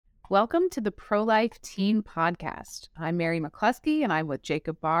Welcome to the ProLife Teen Podcast. I'm Mary McClusky and I'm with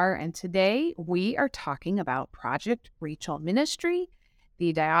Jacob Barr, and today we are talking about Project Rachel Ministry,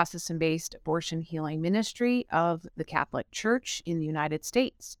 the diocesan-based abortion healing ministry of the Catholic Church in the United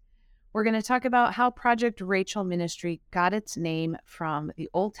States. We're going to talk about how Project Rachel Ministry got its name from the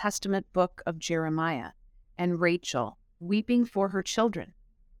Old Testament book of Jeremiah and Rachel weeping for her children,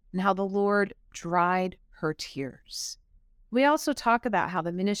 and how the Lord dried her tears. We also talk about how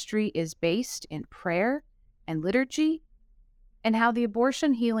the ministry is based in prayer and liturgy, and how the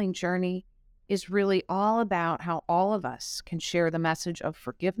abortion healing journey is really all about how all of us can share the message of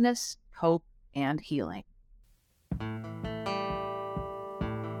forgiveness, hope, and healing.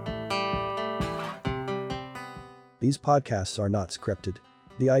 These podcasts are not scripted.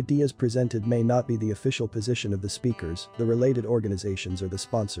 The ideas presented may not be the official position of the speakers, the related organizations, or the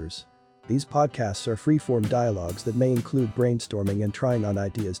sponsors. These podcasts are free-form dialogues that may include brainstorming and trying on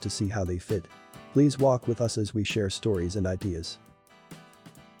ideas to see how they fit. Please walk with us as we share stories and ideas.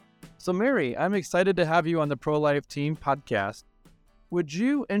 So Mary, I'm excited to have you on the ProLife Team podcast. Would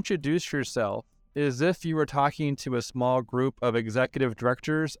you introduce yourself as if you were talking to a small group of executive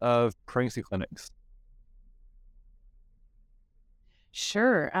directors of pregnancy clinics?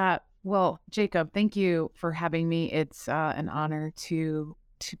 Sure. Well, Jacob, thank you for having me. It's an honor to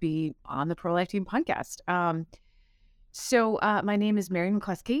be on the ProLife Team podcast. So my name is Mary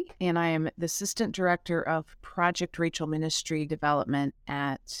McClusky, and I am the Assistant Director of Project Rachel Ministry Development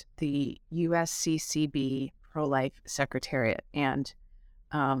at the USCCB ProLife Secretariat. And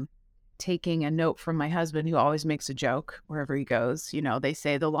taking a note from my husband, who always makes a joke wherever he goes, you know, they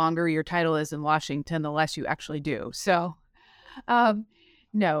say the longer your title is in Washington, the less you actually do. So so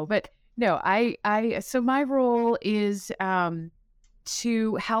my role is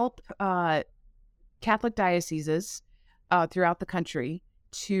to help Catholic dioceses throughout the country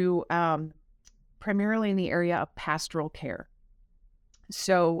to primarily in the area of pastoral care.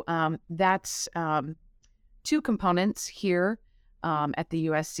 So that's two components here at the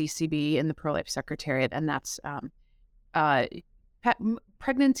USCCB in the ProLife Secretariat, and that's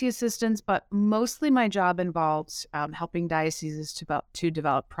pregnancy assistance, but mostly my job involves helping dioceses to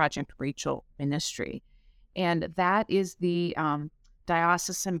develop Project Rachel Ministry. And that is the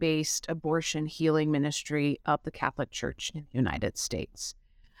diocesan-based abortion healing ministry of the Catholic Church in the United States.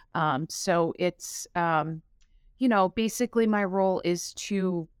 So it's, basically my role is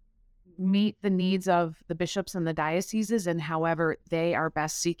to meet the needs of the bishops and the dioceses and however they are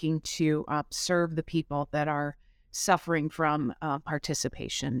best seeking to serve the people that are suffering from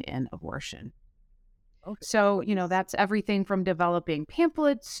participation in abortion. Okay. So, that's everything from developing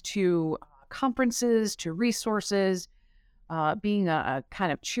pamphlets to conferences to resources, being a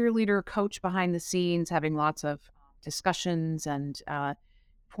kind of cheerleader coach behind the scenes, having lots of discussions and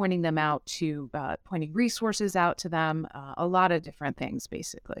pointing resources out to them, a lot of different things,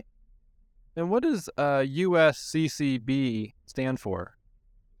 basically. And what does USCCB stand for?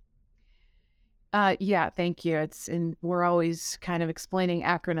 Yeah, thank you. We're always kind of explaining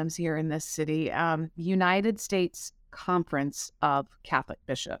acronyms here in this city. United States Conference of Catholic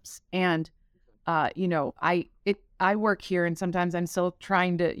Bishops. And, I work here and sometimes I'm still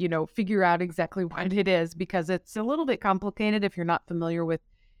trying to, figure out exactly what it is because it's a little bit complicated if you're not familiar with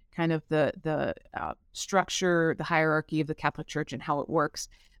kind of the structure, the hierarchy of the Catholic Church and how it works.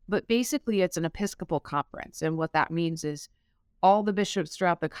 But basically it's an Episcopal conference. And what that means is all the bishops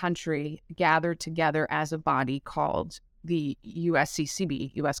throughout the country gather together as a body called the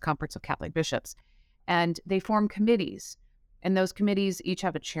USCCB, U.S. Conference of Catholic Bishops, and they form committees. And those committees each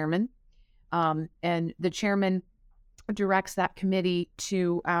have a chairman, and the chairman directs that committee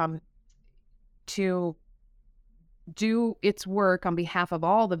to do its work on behalf of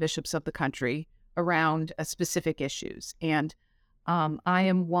all the bishops of the country around specific issues. And I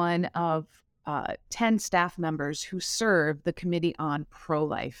am one of 10 staff members who serve the Committee on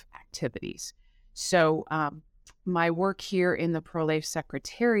Pro-Life Activities. So my work here in the Pro-Life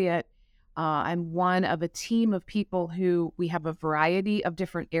Secretariat, I'm one of a team of people who we have a variety of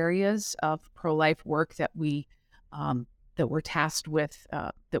different areas of pro-life work that we're tasked with,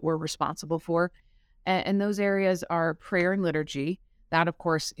 that we're responsible for. And those areas are prayer and liturgy. That, of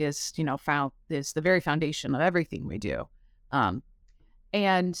course, is the very foundation of everything we do.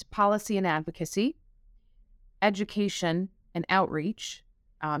 And policy and advocacy, education and outreach.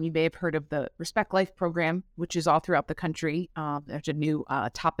 You may have heard of the Respect Life program, which is all throughout the country. There's a new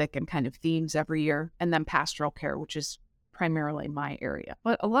topic and kind of themes every year. And then pastoral care, which is primarily my area.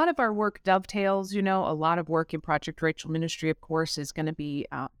 But a lot of our work dovetails, a lot of work in Project Rachel Ministry, of course, is going to be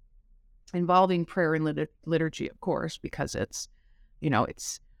involving prayer and liturgy, of course, because it's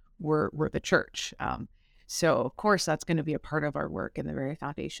we're the church. So of course that's going to be a part of our work in the very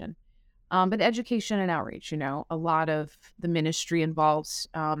foundation. But education and outreach, a lot of the ministry involves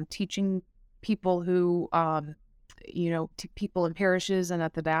teaching people who, people in parishes and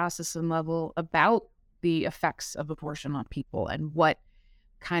at the diocesan level about the effects of abortion on people and what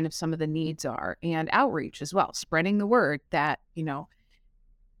kind of some of the needs are, and outreach as well, spreading the word that,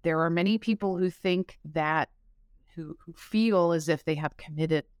 there are many people who think that, who feel as if they have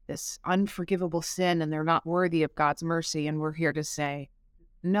committed this unforgivable sin and they're not worthy of God's mercy. And we're here to say,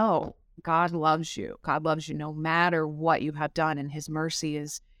 no, God loves you. God loves you no matter what you have done. And his mercy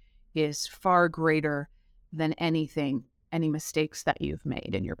is far greater than any mistakes that you've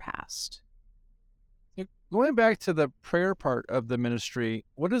made in your past. Going back to the prayer part of the ministry,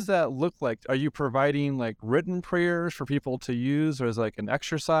 what does that look like? Are you providing like written prayers for people to use, or is it like an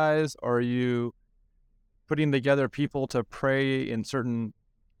exercise? Or are you putting together people to pray in certain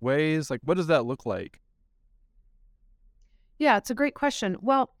ways? Like, what does that look like? Yeah, it's a great question.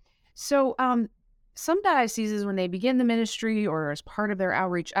 Well, so some dioceses, when they begin the ministry or as part of their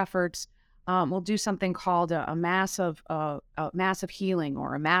outreach efforts, will do something called a mass of healing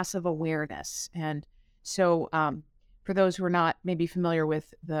or a mass of awareness. And so, for those who are not maybe familiar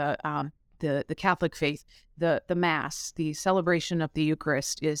with the Catholic faith, the Mass, the celebration of the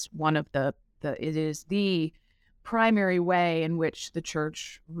Eucharist, is one of it is the primary way in which the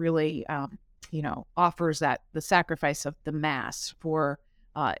Church really, offers the sacrifice of the Mass for.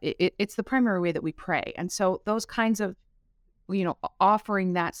 It's the primary way that we pray, and so those kinds of,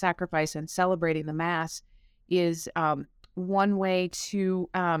 offering that sacrifice and celebrating the Mass is one way to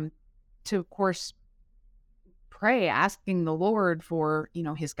of course, pray, asking the Lord for,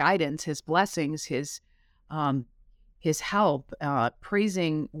 his guidance, his blessings, his help,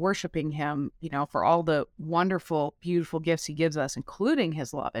 praising, worshiping him, for all the wonderful, beautiful gifts he gives us, including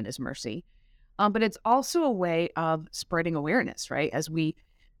his love and his mercy. But it's also a way of spreading awareness, right? As we,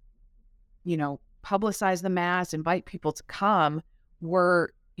 publicize the Mass, invite people to come, we're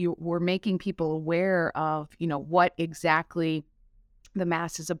making people aware of, what exactly the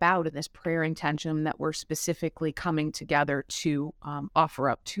Mass is about, and this prayer intention that we're specifically coming together to offer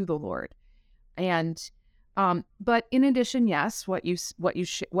up to the Lord. And but in addition, yes, what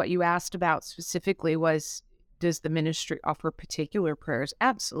you asked about specifically was, does the ministry offer particular prayers?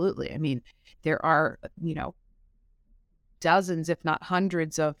 Absolutely. I mean, there are dozens, if not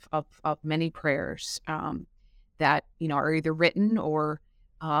hundreds, of many prayers that are either written or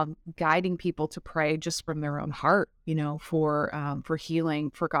guiding people to pray just from their own heart, for healing,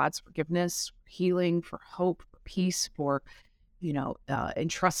 for God's forgiveness, healing, for hope, for peace, for,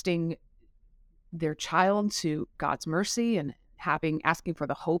 entrusting their child to God's mercy and asking for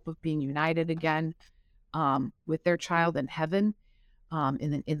the hope of being united again with their child in heaven,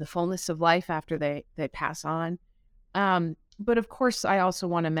 in the fullness of life after they pass on. But of course, I also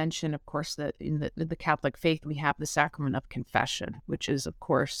want to mention, of course, that in the Catholic faith, we have the sacrament of confession, which is, of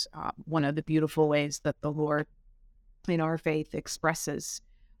course, one of the beautiful ways that the Lord in our faith expresses,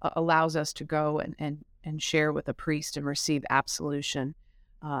 allows us to go and share with a priest and receive absolution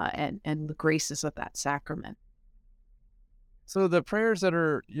and the graces of that sacrament. So the prayers that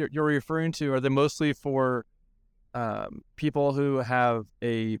you're referring to, are they mostly for people who have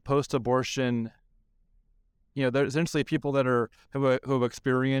a post-abortion? There's essentially people that who have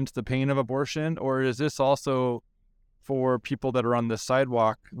experienced the pain of abortion, or is this also for people that are on the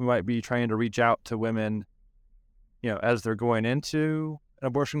sidewalk who might be trying to reach out to women, as they're going into an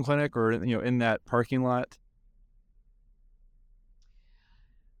abortion clinic or, in that parking lot?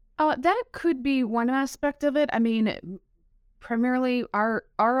 That could be one aspect of it. I mean, primarily our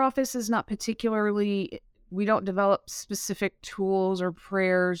office is not particularly, we don't develop specific tools or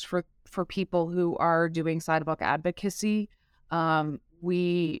prayers for people who are doing sidewalk advocacy.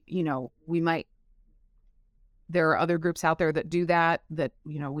 We might, there are other groups out there that do that,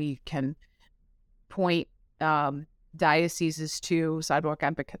 we can point dioceses to. Sidewalk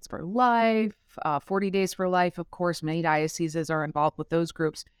Advocates for Life, 40 Days for Life, of course, many dioceses are involved with those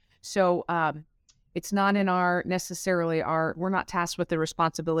groups. So it's not in we're not tasked with the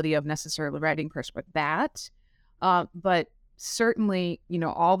responsibility of necessarily writing prayers for that. But certainly,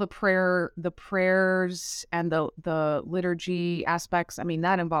 all the prayers and the liturgy aspects, I mean,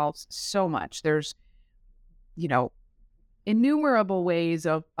 that involves so much. There's, innumerable ways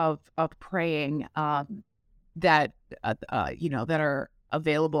of praying that are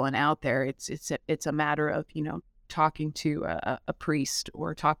available and out there. It's a matter of, talking to a priest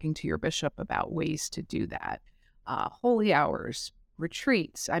or talking to your bishop about ways to do that. Holy hours,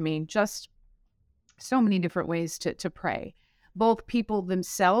 retreats. I mean, just so many different ways to pray. both people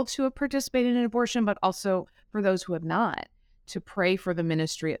themselves who have participated in abortion, but also for those who have not, to pray for the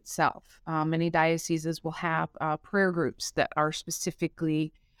ministry itself. Many dioceses will have prayer groups that are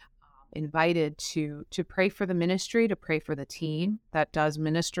specifically invited to pray for the ministry, to pray for the team that does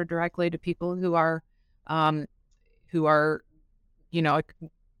minister directly to people um, who are, you know,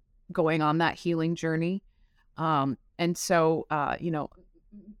 going on that healing journey. And so,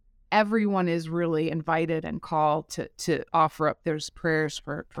 everyone is really invited and called to offer up those prayers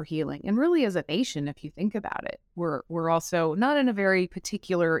for healing. And really, as a nation, if you think about it, we're also not in a very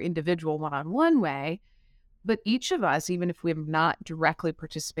particular individual one-on-one way, but each of us, even if we have not directly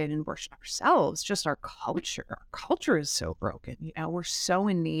participated in abortion ourselves, just our culture is so broken. We're so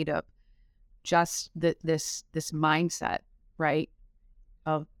in need of just this mindset, right?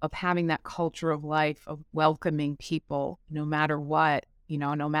 Of having that culture of life, of welcoming people, no matter what,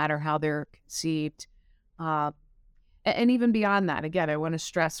 no matter how they're conceived. And even beyond that, again, I want to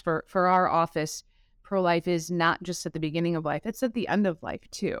stress for our office, ProLife is not just at the beginning of life, it's at the end of life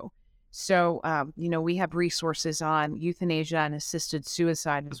too. So, we have resources on euthanasia and assisted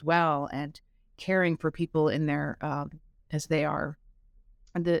suicide as well, and caring for people in their, as they are,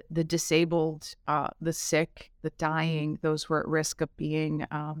 the disabled, the sick, the dying, those who are at risk of being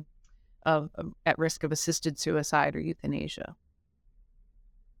at risk of assisted suicide or euthanasia.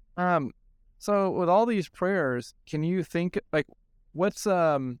 So with all these prayers, can you think like what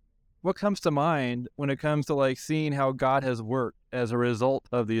comes to mind when it comes to like seeing how God has worked as a result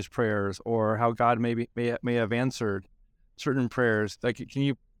of these prayers, or how God may have answered certain prayers? Like, can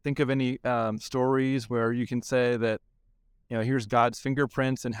you think of any stories where you can say that, here's God's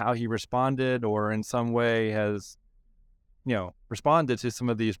fingerprints and how he responded, or in some way has, responded to some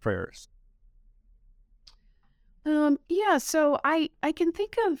of these prayers? Yeah, so I can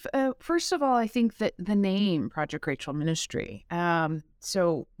think of, first of all, I think that the name Project Rachel Ministry,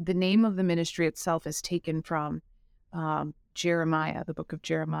 so the name of the ministry itself is taken from Jeremiah, the book of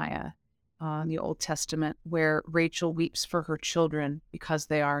Jeremiah, the Old Testament, where Rachel weeps for her children because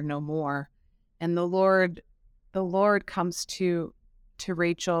they are no more. And the Lord comes to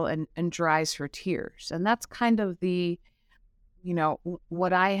Rachel and dries her tears. And that's kind of the,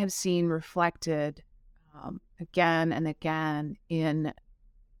 what I have seen reflected again and again in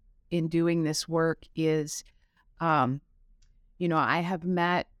doing this work is, I have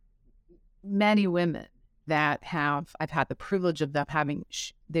met many women that I've had the privilege of them having,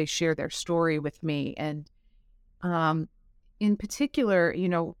 they share their story with me. And in particular,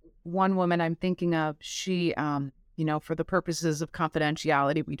 one woman I'm thinking of, she, for the purposes of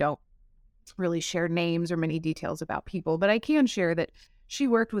confidentiality, we don't really share names or many details about people, but I can share that she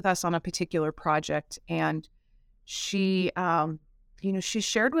worked with us on a particular project, and she, she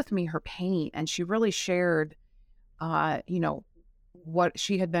shared with me her pain, and she really shared, what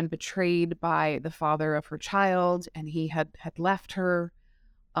she had been betrayed by the father of her child, and he had left her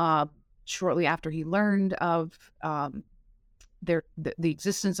shortly after he learned of the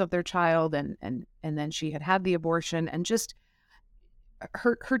existence of their child, and then she had the abortion, and just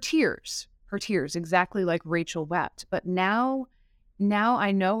her tears, exactly like Rachel wept. But now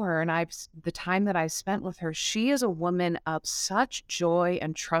I know her, and the time that I've spent with her, she is a woman of such joy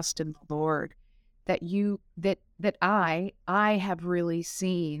and trust in the Lord that I have really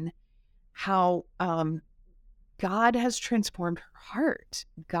seen how God has transformed her heart.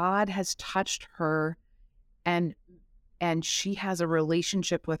 God has touched her, and she has a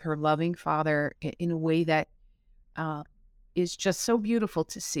relationship with her loving Father in a way that is just so beautiful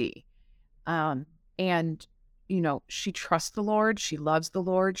to see. And she trusts the Lord. She loves the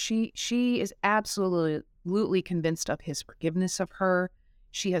Lord. She is absolutely convinced of his forgiveness of her.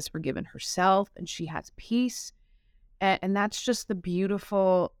 She has forgiven herself, and she has peace. And that's just the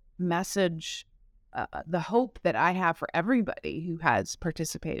beautiful message, the hope that I have for everybody who has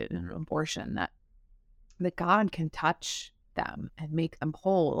participated in an abortion, that God can touch them and make them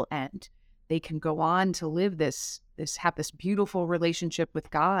whole, and they can go on to live have this beautiful relationship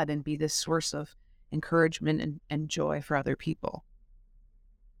with God and be this source of encouragement and joy for other people.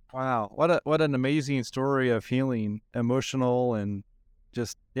 Wow, what an amazing story of healing, emotional and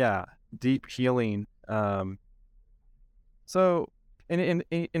just deep healing. So, and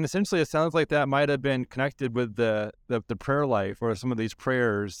essentially, it sounds like that might have been connected with the prayer life or some of these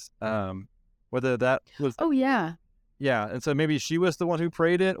prayers. Whether that was yeah, and so maybe she was the one who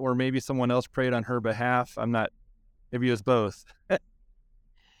prayed it, or maybe someone else prayed on her behalf. I'm not. Maybe it was both.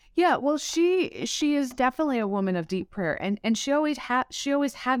 Yeah, well, she is definitely a woman of deep prayer, and she always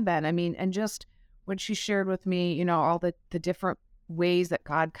had been. I mean, and just when she shared with me, all the different ways that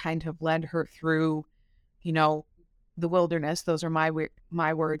God kind of led her through, the wilderness. Those are my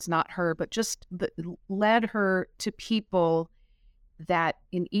words, not her, but just led her to people that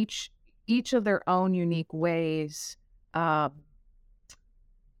in each of their own unique ways,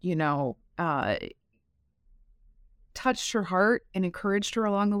 you know, touched her heart and encouraged her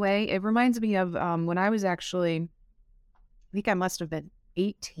along the way. It reminds me of when I was actually, I think I must have been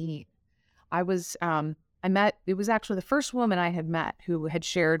 18. I was, it was actually the first woman I had met who had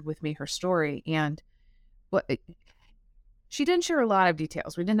shared with me her story. And she didn't share a lot of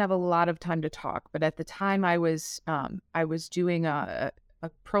details. We didn't have a lot of time to talk. But at the time I was doing a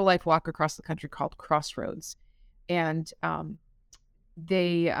pro-life walk across the country called Crossroads. And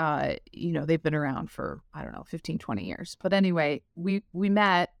they, they've been around for, I don't know, 15, 20 years. But anyway, we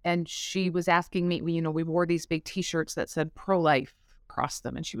met and she was asking me, we wore these big t-shirts that said pro-life across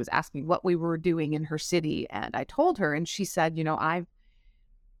them. And she was asking what we were doing in her city. And I told her, and she said,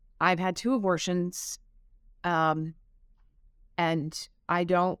 I've had 2 abortions. And I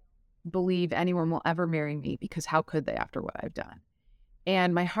don't believe anyone will ever marry me because how could they after what I've done?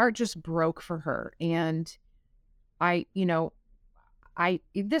 And my heart just broke for her. And I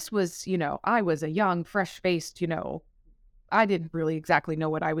was a young, fresh-faced, I didn't really exactly know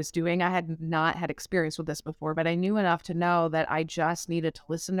what I was doing. I had not had experience with this before, but I knew enough to know that I just needed to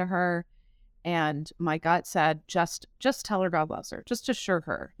listen to her. And my gut said, just tell her God loves her, just assure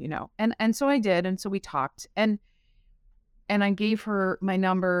her, and so I did. And so we talked and I gave her my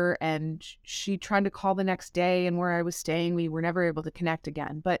number and she tried to call the next day, and where I was staying, we were never able to connect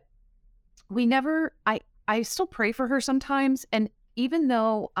again, but I still pray for her sometimes. And even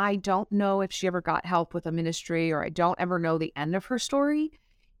though I don't know if she ever got help with a ministry, or I don't ever know the end of her story,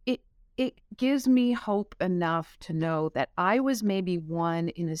 it gives me hope enough to know that I was maybe one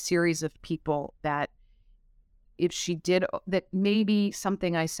in a series of people that if she did, that maybe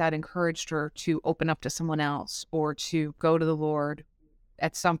something I said encouraged her to open up to someone else or to go to the Lord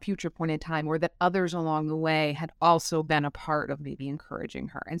at some future point in time, or that others along the way had also been a part of maybe encouraging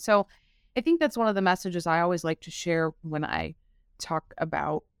her. And so I think that's one of the messages I always like to share when I talk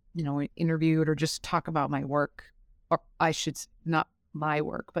about, interviewed or just talk about my work, or I should not my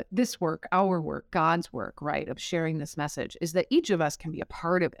work, but this work, our work, God's work, right, of sharing this message, is that each of us can be a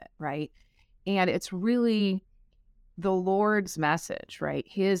part of it, right? And it's really the Lord's message, right?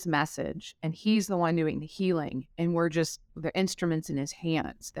 His message, and he's the one doing the healing, and we're just the instruments in his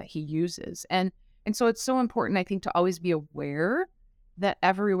hands that he uses. And so it's so important, I think, to always be aware that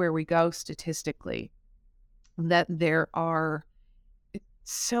everywhere we go statistically, that there are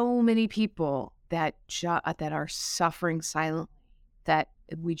so many people that are suffering silently, that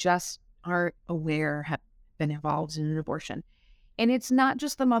we just aren't aware have been involved in an abortion. And it's not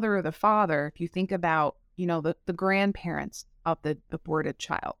just the mother or the father. If you think about, the grandparents of the aborted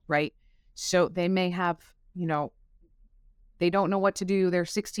child, right? So they may have, they don't know what to do. Their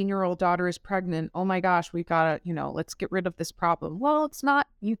 16-year-old daughter is pregnant. Oh my gosh, we got to, let's get rid of this problem. Well, it's not,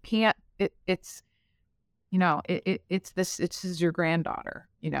 you can't, this is your granddaughter,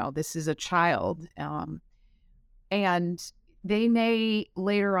 this is a child. And they may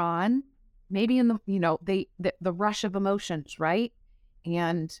later on, maybe in the rush of emotions, right?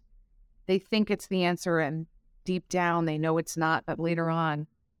 And they think it's the answer, and deep down they know it's not, but later on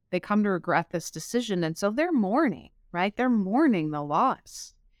they come to regret this decision. And so they're mourning, right? They're mourning the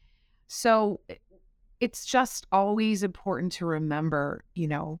loss. So it's just always important to remember,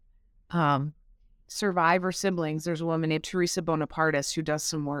 survivor siblings. There's a woman named Teresa Bonapartis who does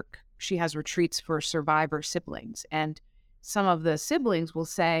some work. She has retreats for survivor siblings. And some of the siblings will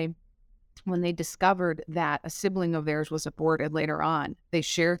say, when they discovered that a sibling of theirs was aborted later on, they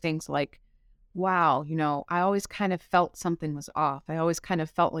share things like, wow, I always kind of felt something was off. I always kind of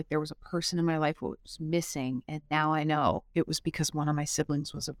felt like there was a person in my life who was missing. And now I know it was because one of my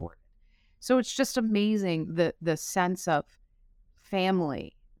siblings was aborted. So it's just amazing the sense of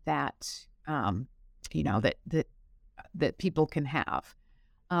family that, that people can have.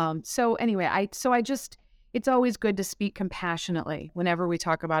 So anyway, it's always good to speak compassionately whenever we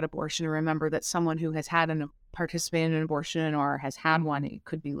talk about abortion, and remember that someone who has participated in an abortion or has had one, it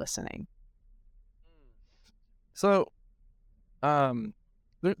could be listening. So,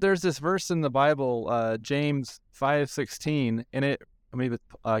 there's this verse in the Bible, James 5:16, and maybe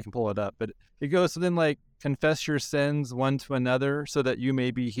I can pull it up, but it goes something like, confess your sins one to another so that you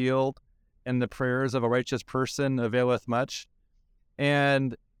may be healed, and the prayers of a righteous person availeth much.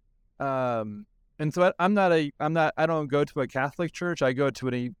 And so I don't go to a Catholic church. I go to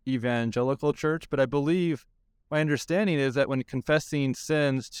an evangelical church, but I believe, my understanding is that when confessing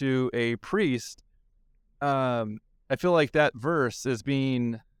sins to a priest, I feel like that verse is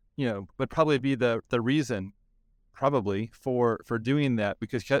being, would probably be the reason probably for doing that,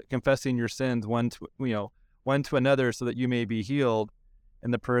 because confessing your sins one to another so that you may be healed,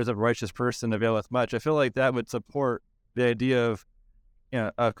 and the prayers of a righteous person availeth much. I feel like that would support the idea of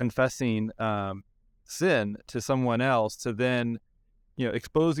of confessing sin to someone else, to then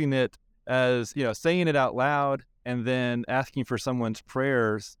exposing it as saying it out loud, and then asking for someone's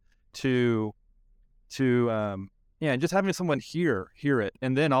prayers to just having someone hear it,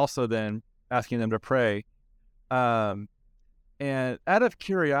 and then also then asking them to pray. And out of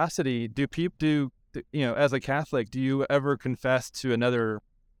curiosity, do people as a Catholic, do you ever confess to another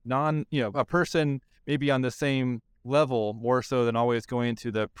a person maybe on the same level, more so than always going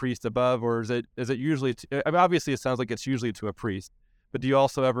to the priest above, or is it usually obviously it sounds like it's usually to a priest, but do you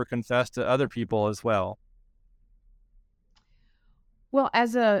also ever confess to other people as well? Well,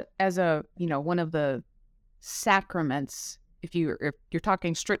 as a one of the sacraments, if you're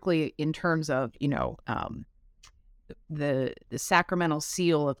talking strictly in terms of the sacramental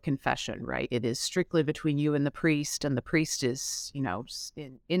seal of confession, right? It is strictly between you and the priest is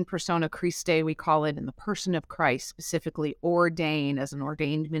in persona Christi, we call it, in the person of Christ, specifically ordained as an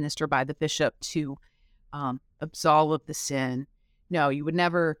ordained minister by the bishop to absolve of the sin. No, you would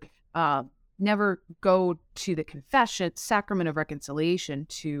never go to the confession sacrament of reconciliation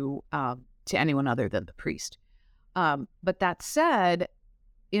to anyone other than the priest. But that said,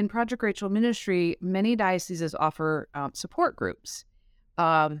 in Project Rachel Ministry, many dioceses offer support groups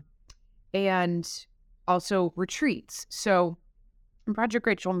and also retreats. So in Project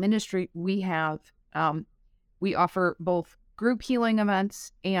Rachel Ministry, we offer both group healing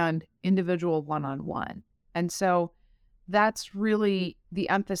events and individual one-on-one. And so that's really the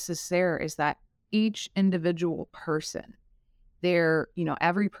emphasis there, is that each individual person,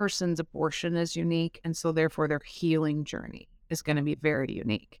 every person's abortion is unique. And so therefore their healing journey is going to be very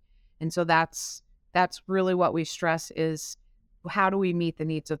unique. And so that's really what we stress, is how do we meet the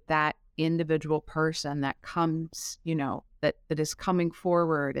needs of that individual person that comes, that is coming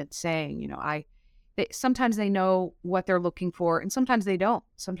forward and saying, sometimes they know what they're looking for and sometimes they don't.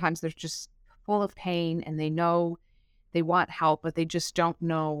 Sometimes they're just full of pain and they know they want help, but they just don't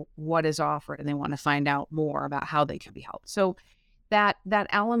know what is offered and they want to find out more about how they can be helped. So that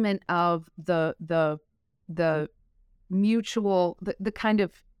element of the mutual, the kind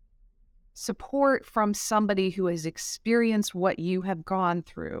of support from somebody who has experienced what you have gone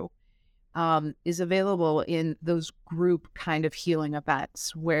through is available in those group kind of healing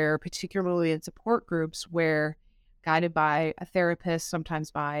events, where particularly in support groups, where guided by a therapist, sometimes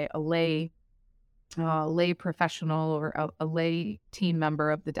by a lay professional or a lay team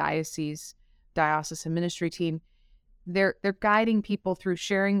member of the diocesan ministry team, they're guiding people through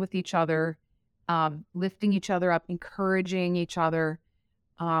sharing with each other, lifting each other up, encouraging each other,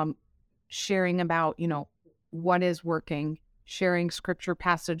 sharing about, what is working, sharing scripture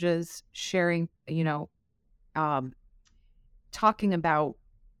passages, sharing, talking about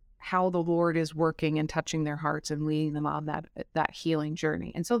how the Lord is working and touching their hearts and leading them on that healing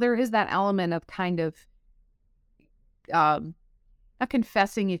journey. And so there is that element of kind of, not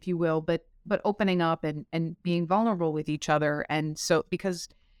confessing, if you will, but opening up and being vulnerable with each other. And so, because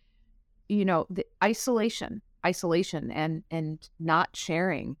the isolation and not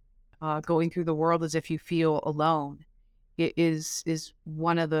sharing, going through the world as if you feel alone, it is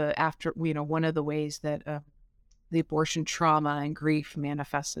one of the ways that the abortion trauma and grief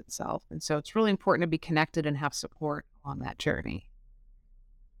manifests itself. And so it's really important to be connected and have support on that journey.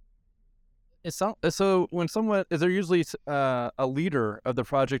 So when someone, is there usually a leader of the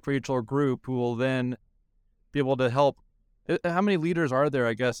Project Rachel group who will then be able to help? How many leaders are there,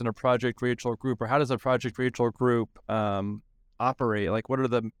 I guess, in a Project Rachel group, or how does a Project Rachel group operate? Like, what are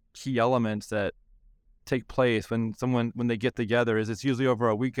the key elements that take place when they get together? Is it usually over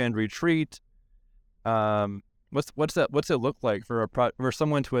a weekend retreat? What's it look like for for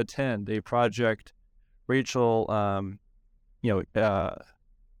someone to attend a Project Rachel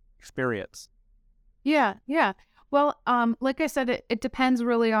experience? Yeah. Well, like I said, it depends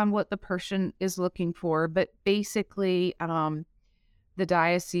really on what the person is looking for, but basically, the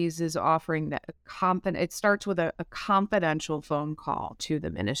diocese is offering that it starts with a confidential phone call to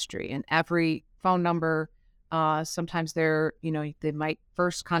the ministry, and every phone number, sometimes they might,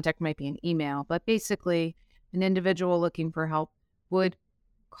 first contact might be an email, but basically an individual looking for help would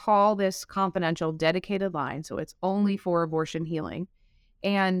call this confidential dedicated line. So it's only for abortion healing.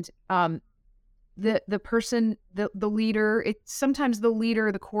 And, the person, the leader, sometimes the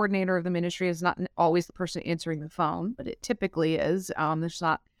leader, the coordinator of the ministry is not always the person answering the phone, but it typically is. There's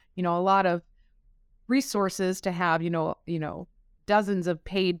not, a lot of resources to have, dozens of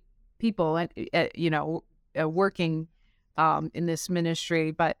paid people, working in this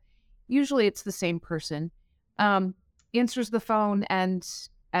ministry, but usually it's the same person, answers the phone,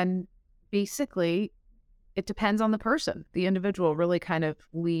 and basically it depends on the person. The individual really kind of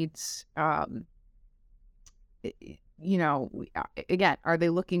leads, again, are they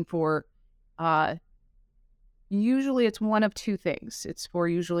looking for, usually it's one of two things. It's for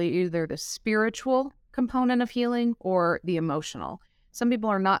usually either the spiritual component of healing or the emotional. Some people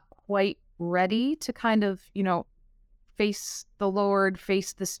are not quite ready to kind of, face the Lord,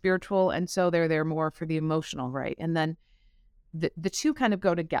 face the spiritual, and so they're there more for the emotional, right? And then the two kind of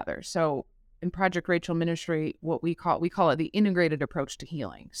go together. So in Project Rachel Ministry, what we call it the integrated approach to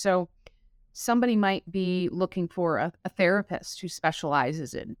healing. So somebody might be looking for a therapist who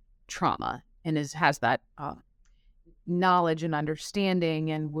specializes in trauma and has that knowledge and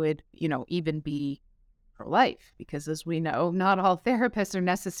understanding, and would, even be pro-life, because as we know, not all therapists are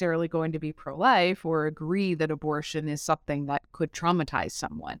necessarily going to be pro-life or agree that abortion is something that could traumatize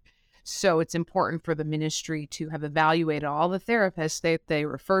someone. So it's important for the ministry to have evaluated all the therapists they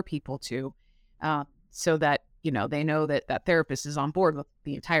refer people to, so that, they know that that therapist is on board with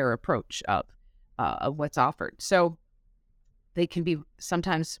the entire approach of what's offered. So they can be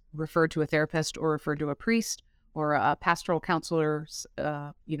sometimes referred to a therapist or referred to a priest or a pastoral counselor,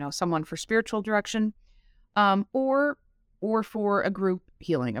 someone for spiritual direction, or for a group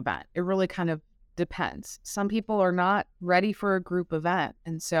healing event. It really kind of depends. Some people are not ready for a group event,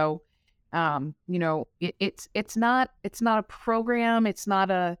 and so it's not a program. It's not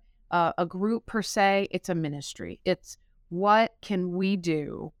a group per se. It's a ministry. It's what can we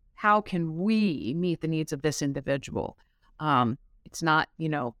do? How can we meet the needs of this individual? It's not,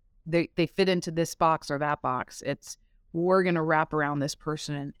 they fit into this box or that box. It's we're going to wrap around this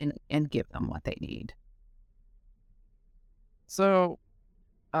person and give them what they need. So,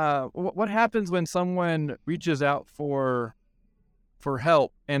 what happens when someone reaches out for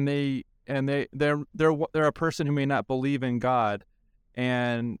help and they're a person who may not believe in God,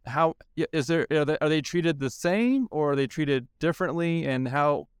 and how are they treated the same, or are they treated differently, and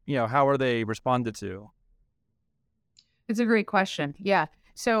how are they responded to? It's a great question. Yeah.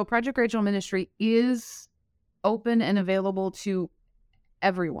 So Project Rachel Ministry is open and available to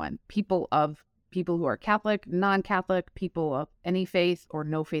everyone, people who are Catholic, non-Catholic, people of any faith or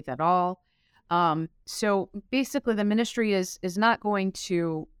no faith at all. So basically the ministry is not going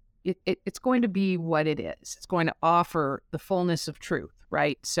to, it's going to be what it is. It's going to offer the fullness of truth,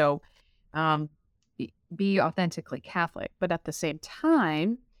 right? So be authentically Catholic, but at the same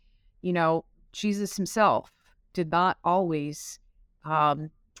time, Jesus himself did not always,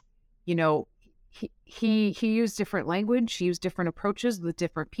 he used different language, he used different approaches with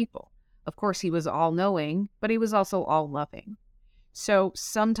different people. Of course, he was all-knowing, but he was also all-loving. So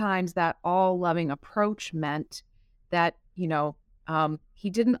sometimes that all-loving approach meant that, he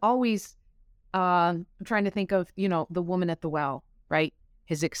didn't always, I'm trying to think of, the woman at the well, right?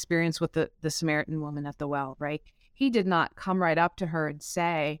 His experience with the Samaritan woman at the well, right? He did not come right up to her and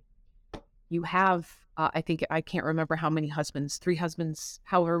say, you have, I can't remember how many husbands, 3 husbands,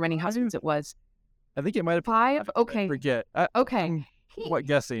 however many husbands it was. I think it might have 5. Okay. I forget. Okay. What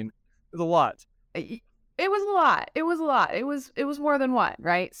guessing? It was a lot. It was a lot. It was more than one,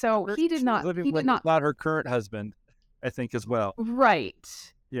 right? So he did not. Not her current husband, I think, as well.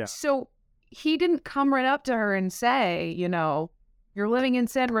 Right. Yeah. So he didn't come right up to her and say, you're living in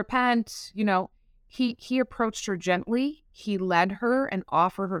sin, repent. He approached her gently. He led her and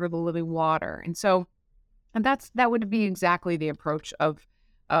offered her the living water. And that would be exactly the approach of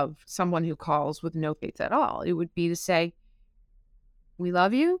someone who calls with no faith at all. It would be to say, we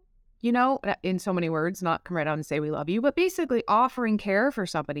love you, in so many words, not come right out and say we love you, but basically offering care for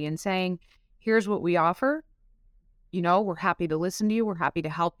somebody and saying, here's what we offer. We're happy to listen to you. We're happy to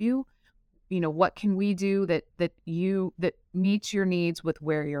help you. What can we do that meets your needs with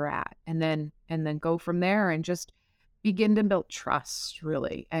where you're at? And then go from there and just begin to build trust,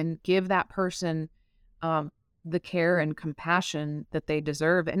 really, and give that person the care and compassion that they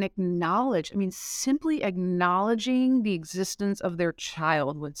deserve, and simply acknowledging the existence of their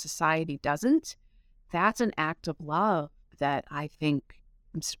child when society doesn't. That's an act of love that I think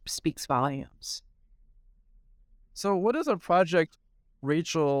speaks volumes. So what is a Project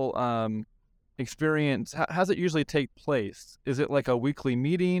Rachel experience? How does it usually take place? Is it like a weekly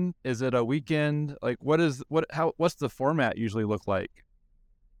meeting? Is it a weekend? Like what's the format usually look like?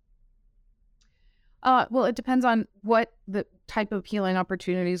 Well, it depends on what the type of healing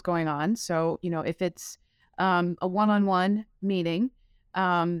opportunity is going on. So, if it's a one-on-one meeting,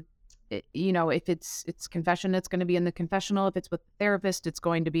 if it's confession, it's going to be in the confessional. If it's with the therapist, it's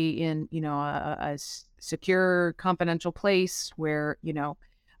going to be in, a secure, confidential place where,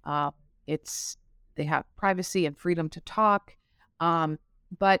 it's they have privacy and freedom to talk.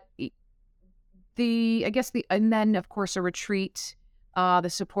 But and then of course a retreat, the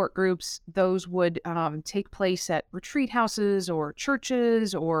support groups, those would take place at retreat houses or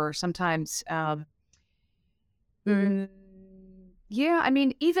churches, or sometimes, yeah, I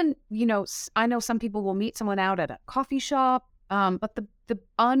mean, even, I know some people will meet someone out at a coffee shop, but the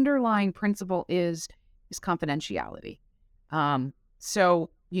underlying principle is confidentiality. So,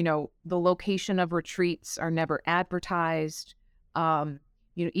 the location of retreats are never advertised.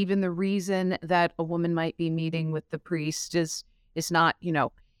 Even the reason that a woman might be meeting with the priest is not,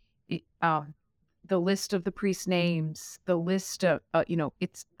 the list of the priest's names, the list of,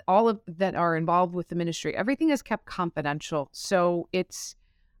 it's all of that are involved with the ministry. Everything is kept confidential. So it's,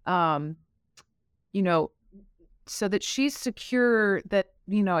 so that she's secure that,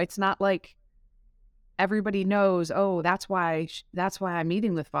 it's not like everybody knows, oh, that's why I'm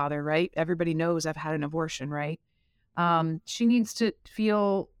meeting with Father, right? Everybody knows I've had an abortion, right? She needs to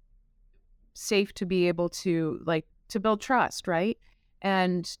feel safe to be able to build trust, right?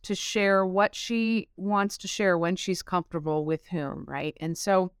 And to share what she wants to share when she's comfortable with whom, right? And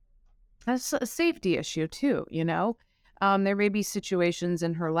so that's a safety issue too, There may be situations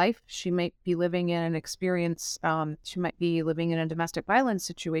in her life. She might be living in an experience, she might be living in a domestic violence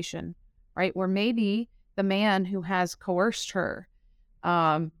situation, right? Where maybe the man who has coerced her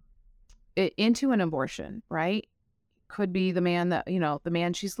into an abortion, right, could be the man that, the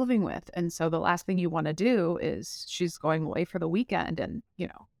man she's living with. And so the last thing you want to do is she's going away for the weekend and,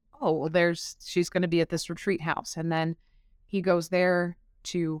 oh, well, she's going to be at this retreat house. And then he goes there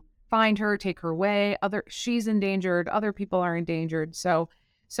to find her, take her away. She's endangered. Other people are endangered. So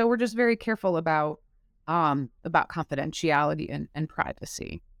we're just very careful about confidentiality and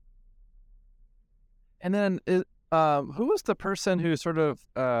privacy. And then who was the person who sort of,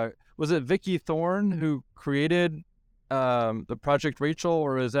 was it Vicki Thorne who created the Project Rachel,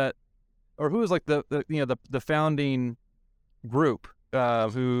 or who was like the founding group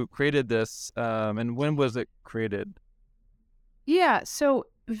who created this, and when was it created? Yeah, so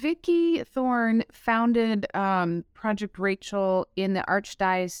Vicki Thorne founded Project Rachel in the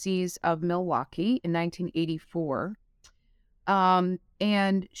Archdiocese of Milwaukee in 1984.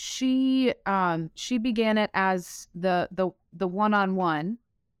 And she began it as the one-on-one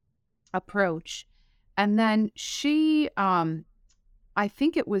approach. And then she, I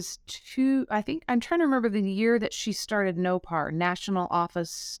think I'm trying to remember the year that she started NOPAR, National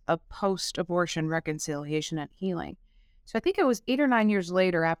Office of Post-Abortion Reconciliation and Healing. So I think it was 8 or 9 years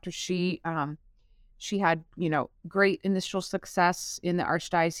later after she had, great initial success in the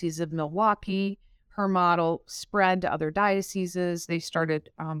Archdiocese of Milwaukee. Her model spread to other dioceses. They started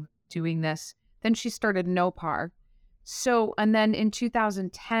doing this. Then she started NOPAR. So, and then in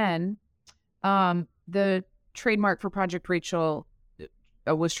 2010, the trademark for Project Rachel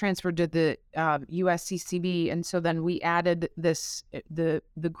was transferred to the USCCB, and so then we added the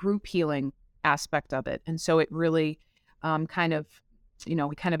group healing aspect of it, and so it really we kind of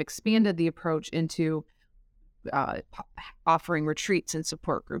expanded the approach into offering retreats and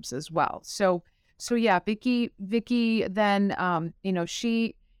support groups as well. So yeah, Vicki then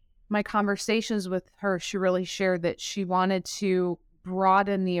my conversations with her, she really shared that she wanted to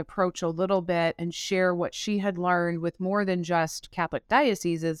broaden the approach a little bit and share what she had learned with more than just Catholic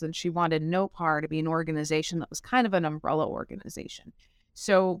dioceses, and she wanted NOPAR to be an organization that was kind of an umbrella organization.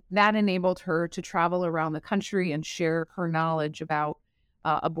 So that enabled her to travel around the country and share her knowledge about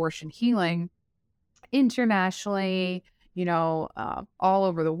abortion healing internationally, all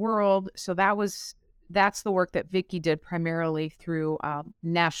over the world. So that's the work that Vicki did primarily through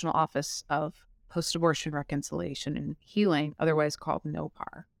National Office of Post-Abortion Reconciliation and Healing, otherwise called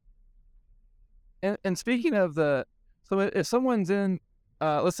NOPAR. And speaking of so if someone's in,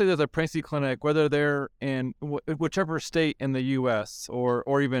 let's say there's a pregnancy clinic, whether they're in whichever state in the U.S. or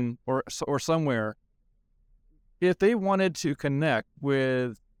somewhere, if they wanted to connect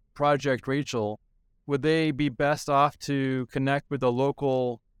with Project Rachel, would they be best off to connect with the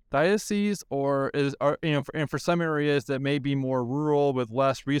local diocese, or and for some areas that may be more rural with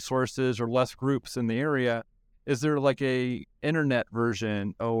less resources or less groups in the area, is there like a internet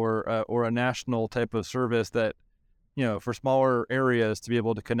version or a national type of service that, for smaller areas to be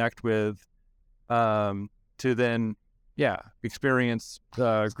able to connect with, to then, experience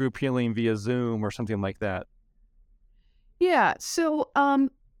group healing via Zoom or something like that? Yeah. So,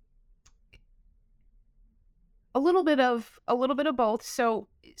 A little bit of both. So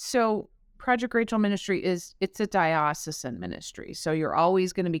Project Rachel Ministry it's a diocesan ministry. So you're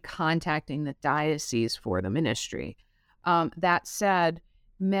always going to be contacting the diocese for the ministry. That said,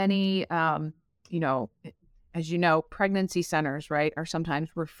 many you know, as you know, pregnancy centers, right, are sometimes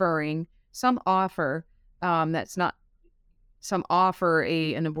referring. Some offer that's not some offer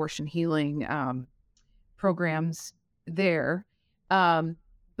an abortion healing programs there.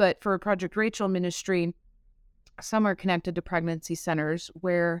 But for Project Rachel Ministry, some are connected to pregnancy centers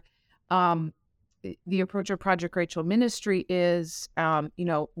where the approach of Project Rachel Ministry is,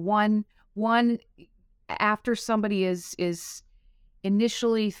 one after somebody is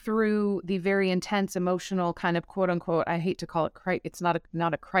initially through the very intense emotional kind of quote unquote, I hate to call it, it's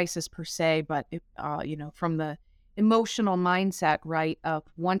not a crisis per se, but from the emotional mindset, right, of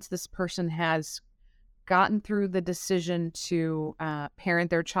once this person has gotten through the decision to parent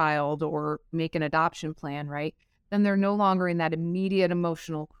their child or make an adoption plan, right, then they're no longer in that immediate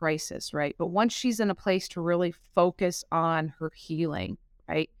emotional crisis, right? But once she's in a place to really focus on her healing,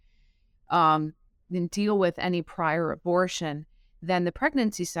 right, then deal with any prior abortion, then the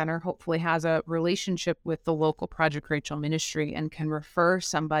pregnancy center hopefully has a relationship with the local Project Rachel ministry and can refer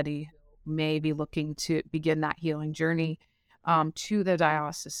somebody who may be looking to begin that healing journey to the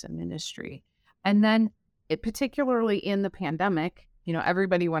diocesan ministry. And then particularly in the pandemic,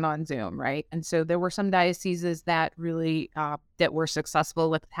 everybody went on Zoom, right? And so there were some dioceses that really that were successful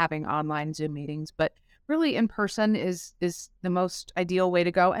with having online Zoom meetings, but really in person is the most ideal way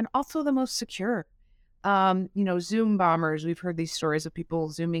to go and also the most secure. Zoom bombers, we've heard these stories of people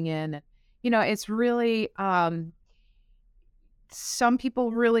Zooming in. And, it's really, some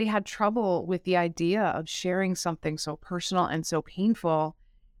people really had trouble with the idea of sharing something so personal and so painful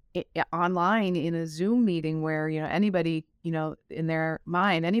online in a Zoom meeting where, anybody, in their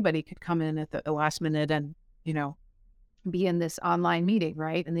mind, anybody could come in at the last minute and, be in this online meeting,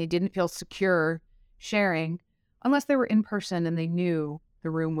 right? And they didn't feel secure sharing unless they were in person and they knew the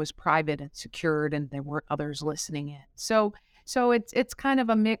room was private and secured and there weren't others listening in. So it's kind of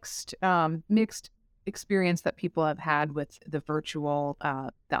a mixed experience that people have had with the virtual,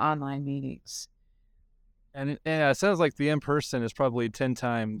 the online meetings. And it sounds like the in-person is probably 10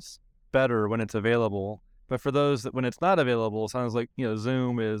 times better when it's available. But for those that when it's not available, it sounds like,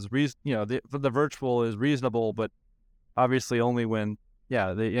 Zoom is, the virtual is reasonable, but obviously only when,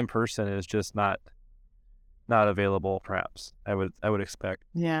 the in-person is just not available, perhaps, I would expect.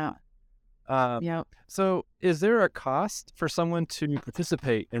 Yeah. Yeah. So is there a cost for someone to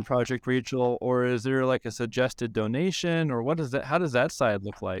participate in Project Rachel, or is there like a suggested donation, or how does that side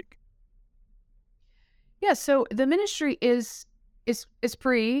look like? Yeah, so the ministry is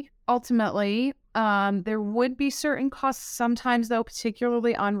free ultimately. There would be certain costs sometimes, though,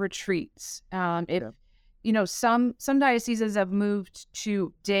 particularly on retreats. Some dioceses have moved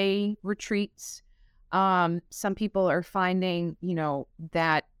to day retreats. Some people are finding,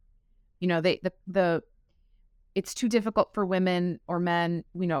 that, it's too difficult for women or men,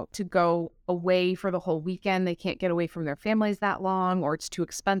 to go away for the whole weekend. They can't get away from their families that long, or it's too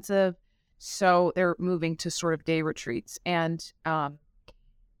expensive. So they're moving to sort of day retreats. And,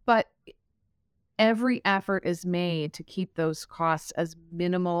 but every effort is made to keep those costs as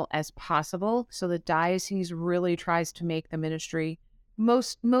minimal as possible. So the diocese really tries to make the ministry,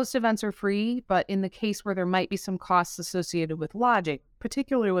 most events are free, but in the case where there might be some costs associated with lodging,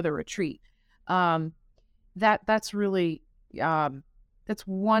 particularly with a retreat, that's really, that's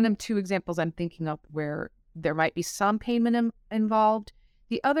one of two examples I'm thinking of where there might be some payment involved.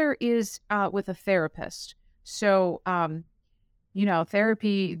 The other is with a therapist. So,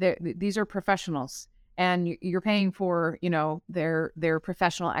 therapy, these are professionals and you're paying for, their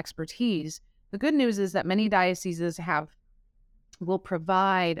professional expertise. The good news is that many dioceses will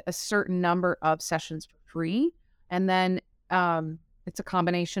provide a certain number of sessions for free. And then it's a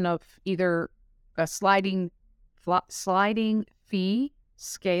combination of either a sliding fee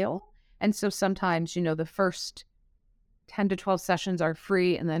scale. And so sometimes, the first 10 to 12 sessions are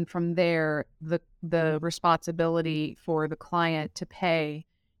free. And then from there, the responsibility for the client to pay,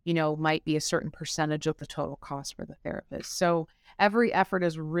 might be a certain percentage of the total cost for the therapist. So every effort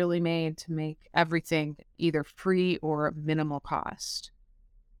is really made to make everything either free or minimal cost.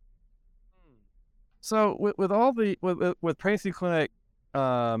 So with pregnancy clinic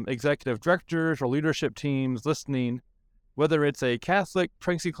executive directors or leadership teams listening, whether it's a Catholic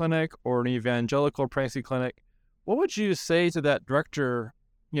pregnancy clinic or an evangelical pregnancy clinic, what would you say to that director,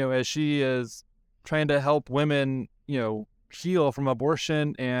 as she is trying to help women, heal from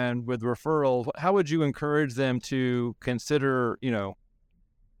abortion and with referrals? How would you encourage them to consider,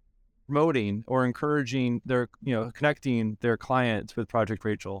 promoting or encouraging their, connecting their clients with Project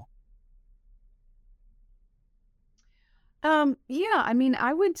Rachel? Yeah, I mean,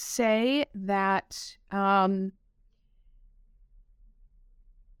 I would say that, I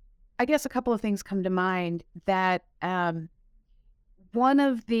guess a couple of things come to mind that, one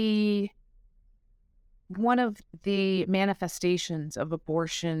of the manifestations of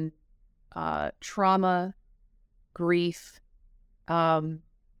abortion, trauma, grief, um,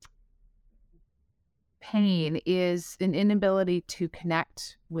 pain is an inability to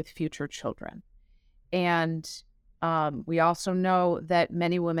connect with future children. And we also know that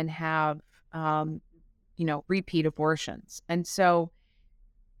many women have, repeat abortions. And so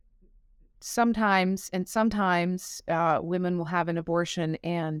sometimes women will have an abortion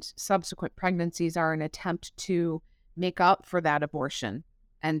and subsequent pregnancies are an attempt to make up for that abortion.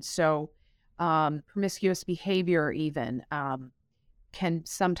 And so promiscuous behavior even can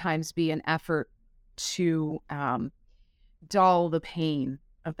sometimes be an effort to dull the pain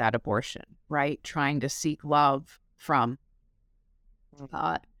of that abortion, right? Trying to seek love from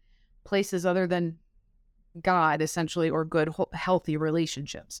places other than God, essentially, or good, healthy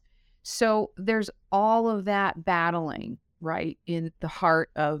relationships. So there's all of that battling, right, in the heart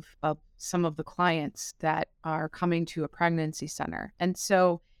of some of the clients that are coming to a pregnancy center. And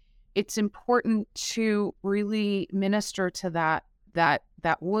so it's important to really minister to that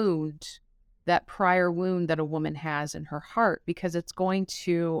wound, that prior wound that a woman has in her heart, because it's going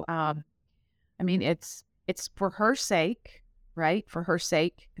to, it's for her sake, right? For her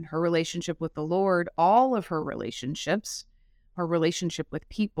sake and her relationship with the Lord, all of her relationships, her relationship with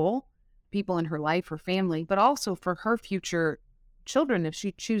people in her life, her family, but also for her future children if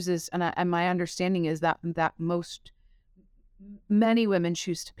she chooses. And my understanding is that many women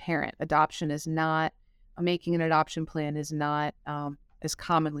choose to parent. Adoption is not, making an adoption plan is not as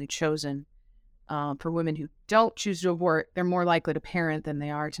commonly chosen. For women who don't choose to abort, they're more likely to parent than they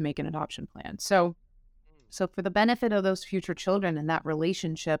are to make an adoption plan. So for the benefit of those future children and that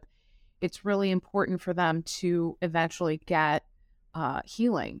relationship, it's really important for them to eventually get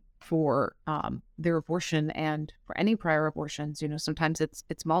healing for their abortion and for any prior abortions. Sometimes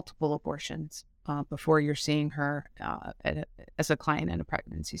it's multiple abortions before you're seeing her as a client in a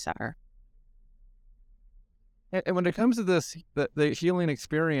pregnancy center. And when it comes to this, the healing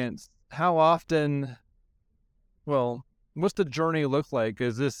experience, how often, what's the journey look like?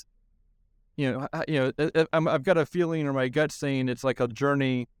 Is this, I've got a feeling, or my gut saying it's like a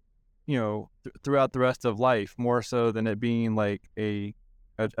journey, throughout the rest of life, more so than it being like a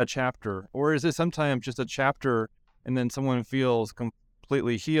chapter? Or is it sometimes just a chapter and then someone feels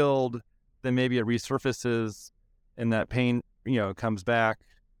completely healed, then maybe it resurfaces and that pain, comes back?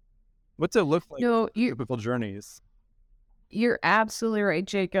 What's it look like? No, Typical journeys. You're absolutely right,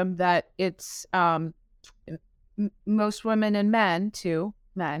 Jacob, that it's most women and men too,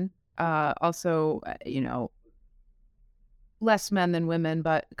 also, less men than women,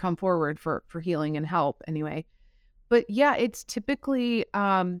 but come forward for healing and help anyway. But yeah, it's typically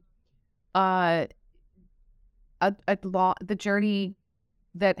the journey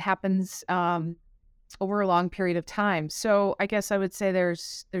that happens over a long period of time. So I guess I would say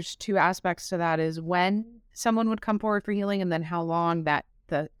there's two aspects to that: is when someone would come forward for healing, and then how long that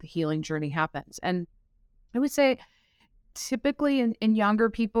the healing journey happens. And I would say typically in younger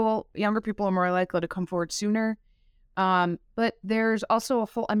people are more likely to come forward sooner. But there's also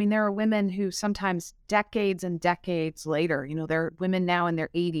there are women who sometimes decades and decades later, there are women now in their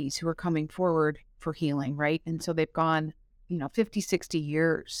 80s who are coming forward for healing, right? And so they've gone, 50, 60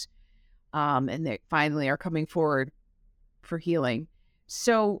 years, and they finally are coming forward for healing.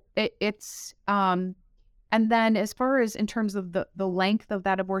 So it's, and then as far as in terms of the length of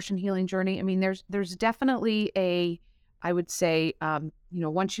that abortion healing journey, there's definitely I would say,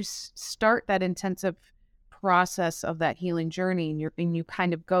 once you start that intensive process of that healing journey, and you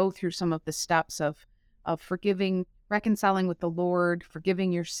kind of go through some of the steps of forgiving, reconciling with the Lord,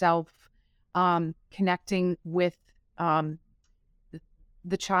 forgiving yourself, connecting with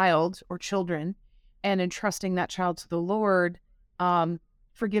the child or children, and entrusting that child to the Lord,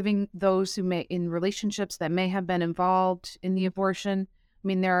 forgiving those who may, in relationships that may have been involved in the abortion.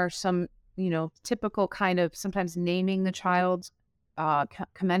 There are some, typical kind of sometimes naming the child,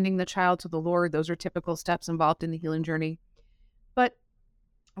 commending the child to the Lord. Those are typical steps involved in the healing journey. But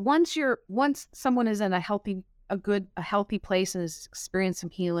once someone is in a healthy place and has experienced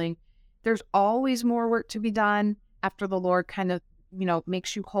some healing, there's always more work to be done after the Lord kind of,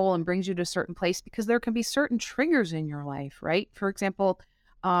 makes you whole and brings you to a certain place, because there can be certain triggers in your life, right? For example,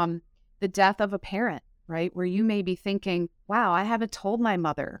 the death of a parent, right? Where you may be thinking, wow, I haven't told my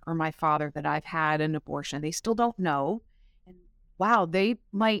mother or my father that I've had an abortion. They still don't know. And wow, they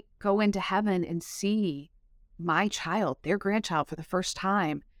might go into heaven and see my child, their grandchild, for the first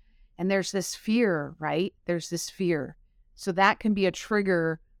time. And there's this fear, right? There's this fear. So that can be a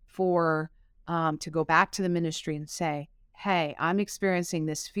trigger for to go back to the ministry and say, hey, I'm experiencing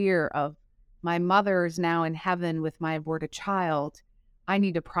this fear of my mother is now in heaven with my aborted child. I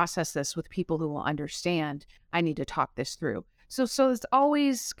need to process this with people who will understand. I need to talk this through. So it's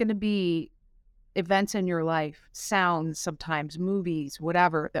always going to be events in your life, sounds, sometimes movies,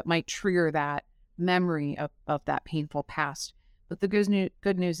 whatever, that might trigger that memory of that painful past. But the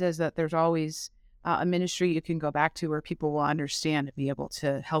good news is that there's always a ministry you can go back to where people will understand and be able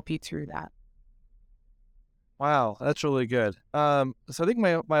to help you through that. Wow, that's really good. So I think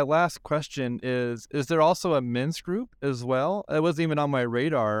my last question is there also a men's group as well? It wasn't even on my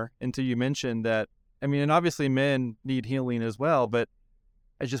radar until you mentioned that. I mean, and obviously men need healing as well, but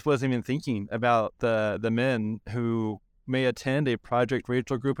I just wasn't even thinking about the men who may attend a Project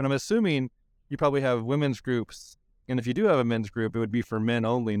Rachel group. And I'm assuming you probably have women's groups. And if you do have a men's group, it would be for men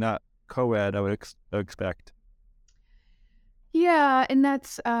only, not co-ed, I would expect. Yeah, and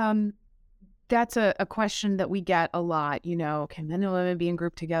that's a question that we get a lot, can men and women be in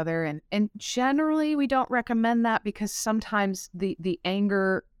group together? And generally we don't recommend that because sometimes the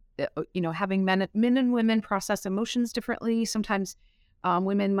anger, having men and women process emotions differently. Sometimes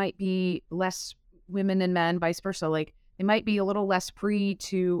women might be less, women and men, vice versa. Like they might be a little less free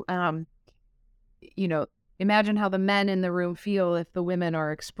to, imagine how the men in the room feel if the women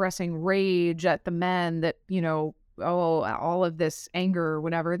are expressing rage at the men that, all of this anger or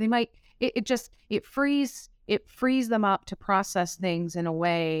whatever. They might, it frees them up to process things in a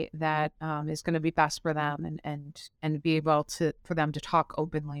way that is going to be best for them and be able for them to talk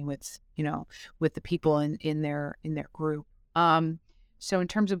openly with the people in their group. So in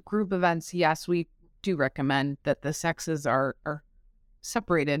terms of group events, yes, we do recommend that the sexes are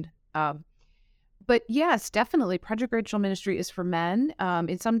separated. But yes, definitely, Project Rachel Ministry is for men.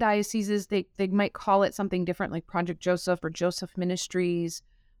 In some dioceses, they might call it something different, like Project Joseph or Joseph Ministries,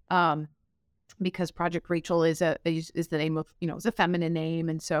 because Project Rachel is the name of, is a feminine name,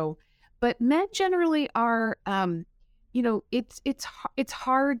 and so. But men generally are, it's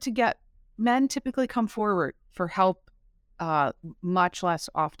hard to get. Men typically come forward for help, much less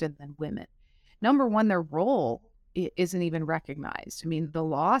often than women. Number one, their role isn't even recognized. I mean, the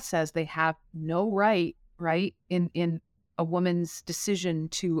law says they have no right in a woman's decision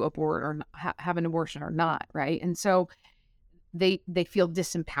to abort or have an abortion or not, right? And so they feel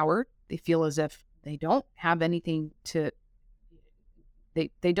disempowered. They feel as if they don't have anything to.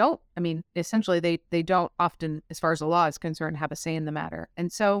 They don't. I mean, essentially, they don't often, as far as the law is concerned, have a say in the matter,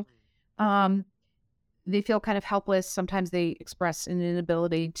 and so they feel kind of helpless. Sometimes they express an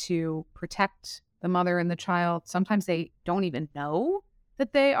inability to protect the mother and the child. Sometimes they don't even know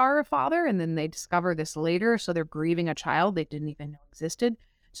that they are a father, and then they discover this later. So they're grieving a child they didn't even know existed.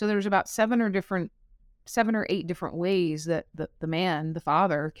 So there's about 7 or 8 different ways that the man, the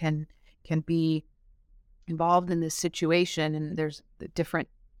father, can be involved in this situation. And there's the different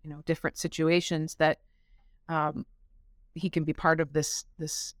situations that he can be part of this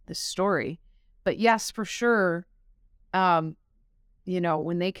story. But yes, for sure, when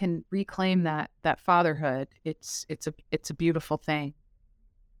they can reclaim that fatherhood, it's a beautiful thing.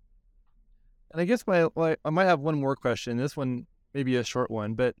 And I guess I might have one more question. This one may be a short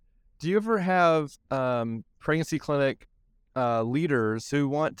one, but do you ever have pregnancy clinic leaders who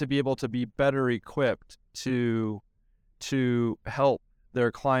want to be able to be better equipped to help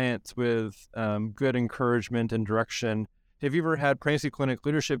their clients with good encouragement and direction? Have you ever had pregnancy clinic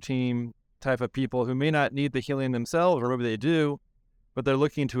leadership team type of people who may not need the healing themselves, or maybe they do, but they're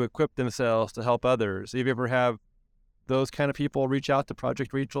looking to equip themselves to help others? Have you ever have those kind of people reach out to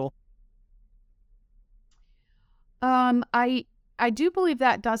Project Rachel? I do believe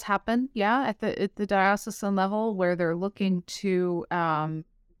that does happen, yeah, at the diocesan level, where they're looking to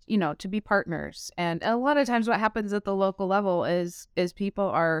to be partners. And a lot of times what happens at the local level is people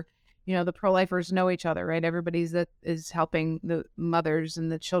are, the pro-lifers know each other, right? Everybody's that is helping the mothers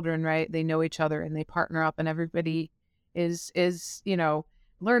and the children, right? They know each other and they partner up, and everybody is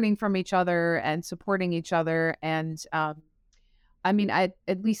learning from each other and supporting each other. And I mean, at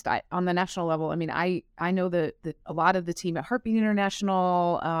least on the national level, I mean, I know that a lot of the team at Heartbeat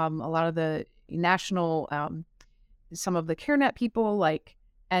International, a lot of the national, some of the CareNet people,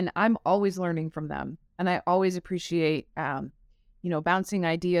 and I'm always learning from them, and I always appreciate, bouncing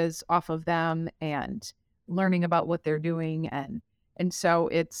ideas off of them and learning about what they're doing, and so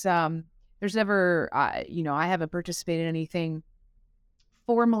it's there's never, I haven't participated in anything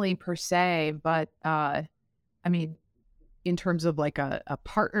formally per se, but I mean, in terms of like a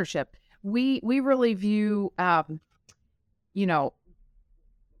partnership, we really view, kind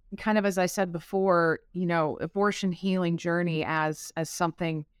of as I said before, abortion healing journey as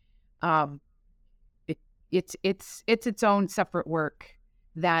something, it's its own separate work.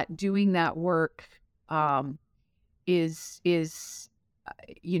 That doing that work is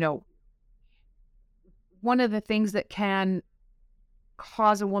one of the things that can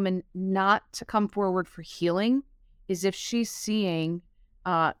cause a woman not to come forward for healing is if she's seeing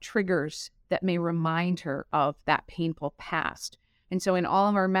triggers that may remind her of that painful past. And so in all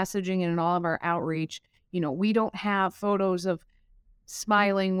of our messaging and in all of our outreach, we don't have photos of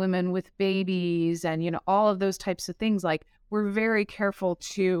smiling women with babies and, all of those types of things. Like, we're very careful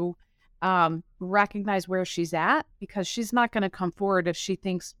to recognize where she's at, because she's not going to come forward if she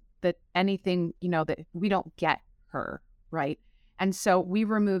thinks that anything, that we don't get her, right? And so we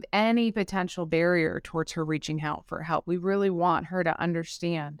remove any potential barrier towards her reaching out for help. We really want her to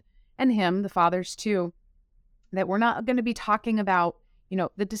understand, and him, the fathers too, that we're not going to be talking about,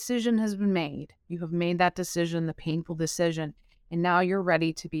 the decision has been made. You have made that decision, the painful decision, and now you're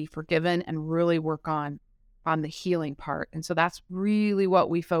ready to be forgiven and really work on the healing part. And so that's really what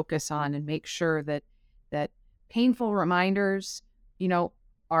we focus on, and make sure that painful reminders,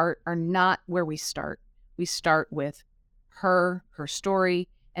 are not where we start. We start with her story,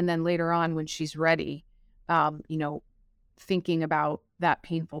 and then later on when she's ready, thinking about that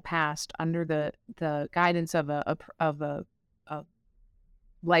painful past under the guidance of a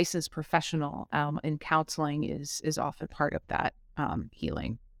licensed professional in counseling is often part of that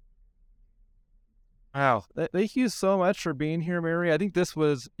healing. Wow. Thank you so much for being here, Mary. I think this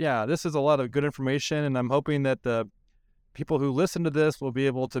is a lot of good information, and I'm hoping that the people who listen to this will be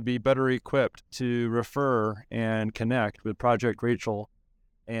able to be better equipped to refer and connect with Project Rachel.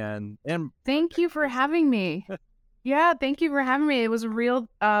 And thank you for having me. Yeah, thank you for having me. It was a real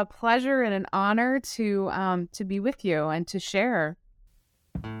pleasure and an honor to be with you and to share.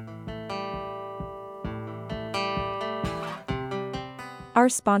 Our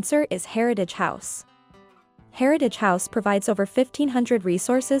sponsor is Heritage House. Heritage House provides over 1,500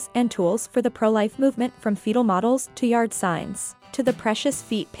 resources and tools for the pro-life movement, from fetal models to yard signs to the precious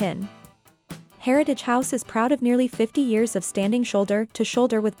feet pin. Heritage House is proud of nearly 50 years of standing shoulder to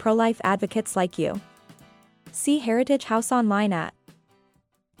shoulder with pro-life advocates like you. See Heritage House online at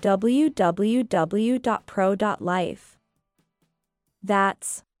www.pro.life.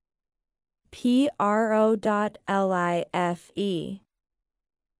 That's pro.life.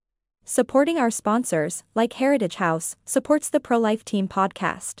 Supporting our sponsors, like Heritage House, supports the Pro-Life Team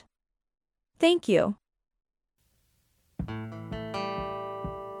podcast. Thank you.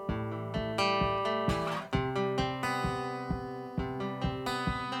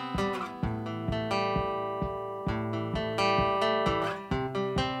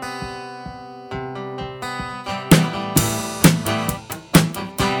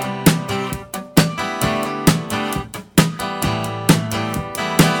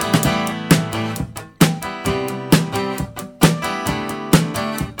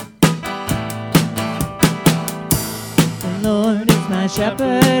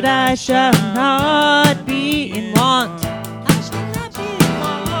 Shepherd, I shall not be in want.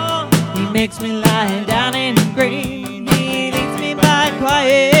 He makes me lie down in green. He leads me by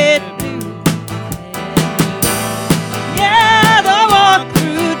quiet blue. Yeah, though I walk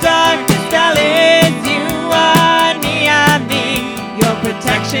through darkest valleys, you are near me. Your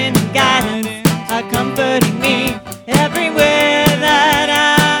protection and guidance are comforting me everywhere that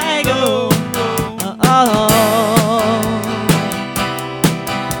I go.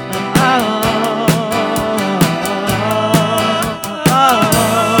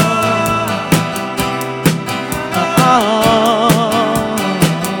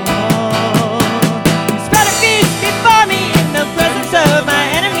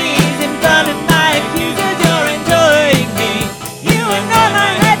 You're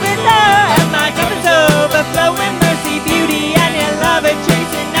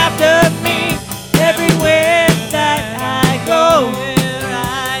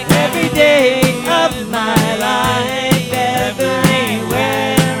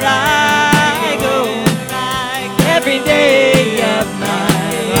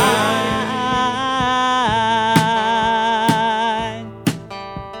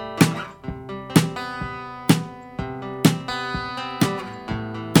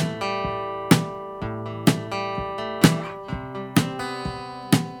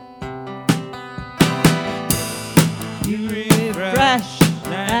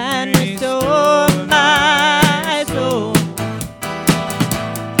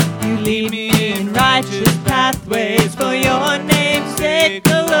lead me in righteous pathways for your name's sake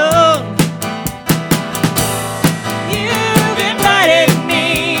alone. You've invited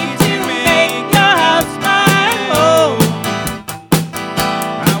me to make your house my home.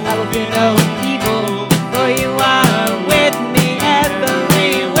 I will be no